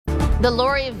The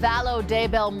Lori Vallow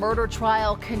Daybell murder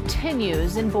trial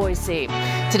continues in Boise.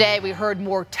 Today we heard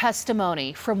more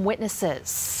testimony from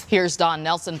witnesses. Here's Don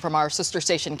Nelson from our sister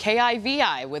station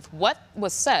KIVI with what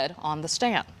was said on the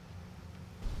stand.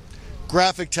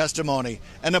 Graphic testimony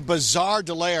and a bizarre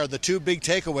delay are the two big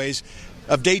takeaways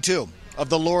of day two of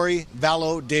the Lori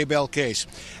Vallow Daybell case.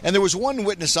 And there was one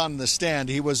witness on the stand.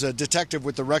 He was a detective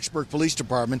with the Rexburg Police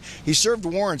Department. He served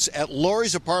warrants at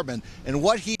Lori's apartment, and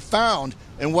what he found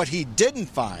and what he didn't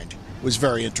find was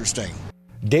very interesting.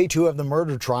 Day two of the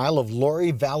murder trial of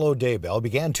Lori Vallow Daybell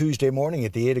began Tuesday morning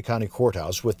at the Ada County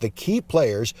Courthouse with the key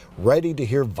players ready to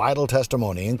hear vital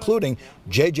testimony, including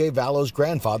J.J. Vallow's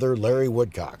grandfather, Larry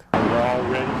Woodcock. We're all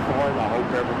ready for it. I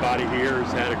hope everybody here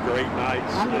has had a great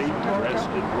night's sleep,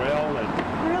 rested well, and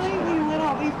really, you let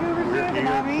all these movers we're do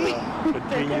here to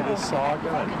continue the saga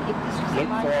and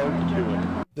look forward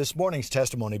to it. This morning's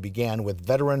testimony began with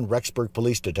veteran Rexburg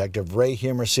Police Detective Ray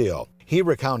Hirmercio. He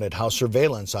recounted how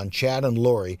surveillance on Chad and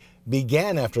Lori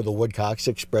began after the Woodcocks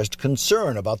expressed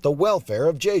concern about the welfare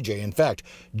of JJ. In fact,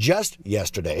 just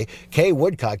yesterday, Kay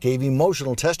Woodcock gave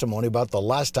emotional testimony about the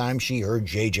last time she heard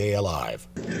JJ alive.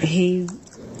 He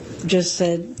just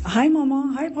said, "Hi,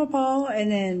 Mama. Hi, Papa,"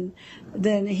 and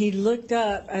then he looked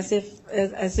up as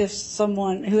if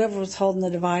someone, whoever was holding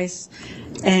the device,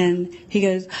 and he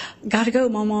goes, "Gotta go,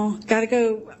 Mama. Gotta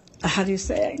go." How do you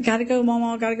say it? "Gotta go,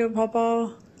 Mama. Gotta go,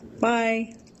 Papa.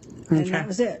 Bye." And that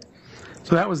was it.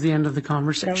 So that was the end of the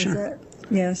conversation? That was it.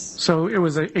 Yes. So it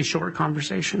was a short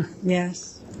conversation?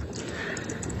 Yes.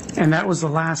 And that was the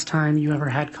last time you ever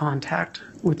had contact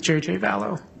with J.J.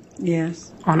 Vallow?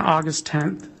 Yes. On August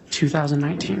 10th,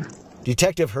 2019.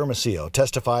 Detective Hirmercio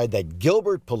testified that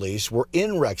Gilbert police were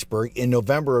in Rexburg in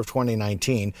November of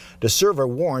 2019 to serve a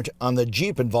warrant on the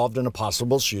Jeep involved in a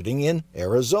possible shooting in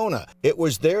Arizona. It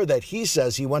was there that he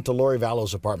says he went to Lori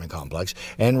Vallow's apartment complex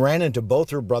and ran into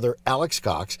both her brother Alex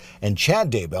Cox and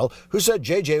Chad Daybell, who said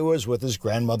JJ was with his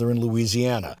grandmother in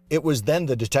Louisiana. It was then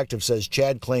the detective says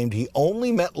Chad claimed he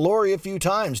only met Lori a few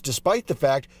times, despite the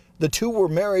fact the two were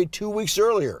married 2 weeks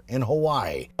earlier in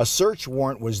Hawaii. A search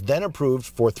warrant was then approved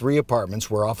for 3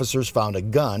 apartments where officers found a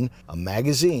gun, a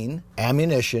magazine,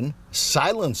 ammunition,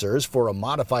 silencers for a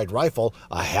modified rifle,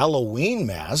 a Halloween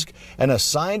mask, and a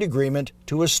signed agreement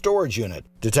to a storage unit.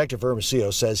 Detective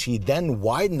Hirmercio says he then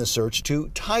widened the search to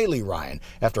Tylee Ryan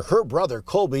after her brother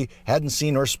Colby hadn't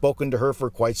seen or spoken to her for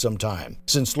quite some time.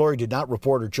 Since Lori did not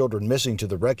report her children missing to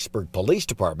the Rexburg Police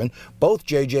Department, both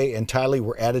JJ and Tylee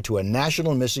were added to a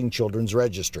national missing children's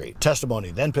registry.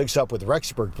 Testimony then picks up with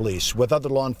Rexburg Police with other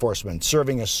law enforcement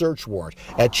serving a search warrant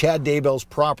at Chad Daybell's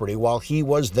property while he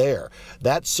was there.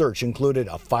 That search included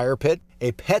a fire pit,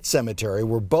 a pet cemetery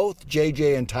where both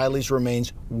JJ and Tylee's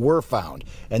remains were found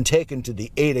and taken to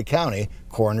the Ada County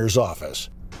Coroner's Office.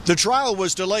 The trial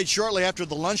was delayed shortly after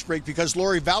the lunch break because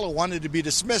Lori Vallow wanted to be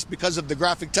dismissed because of the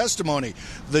graphic testimony.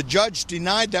 The judge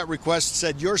denied that request,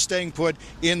 said you're staying put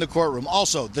in the courtroom.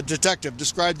 Also, the detective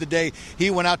described the day he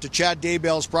went out to Chad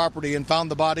Daybell's property and found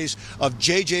the bodies of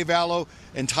J.J. Vallow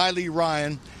and Tylee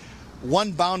Ryan,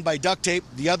 one bound by duct tape,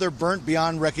 the other burnt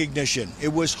beyond recognition.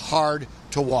 It was hard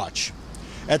to watch.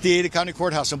 At the Ada County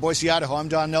Courthouse in Boise, Idaho, I'm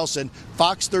Don Nelson,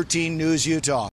 Fox 13 News, Utah.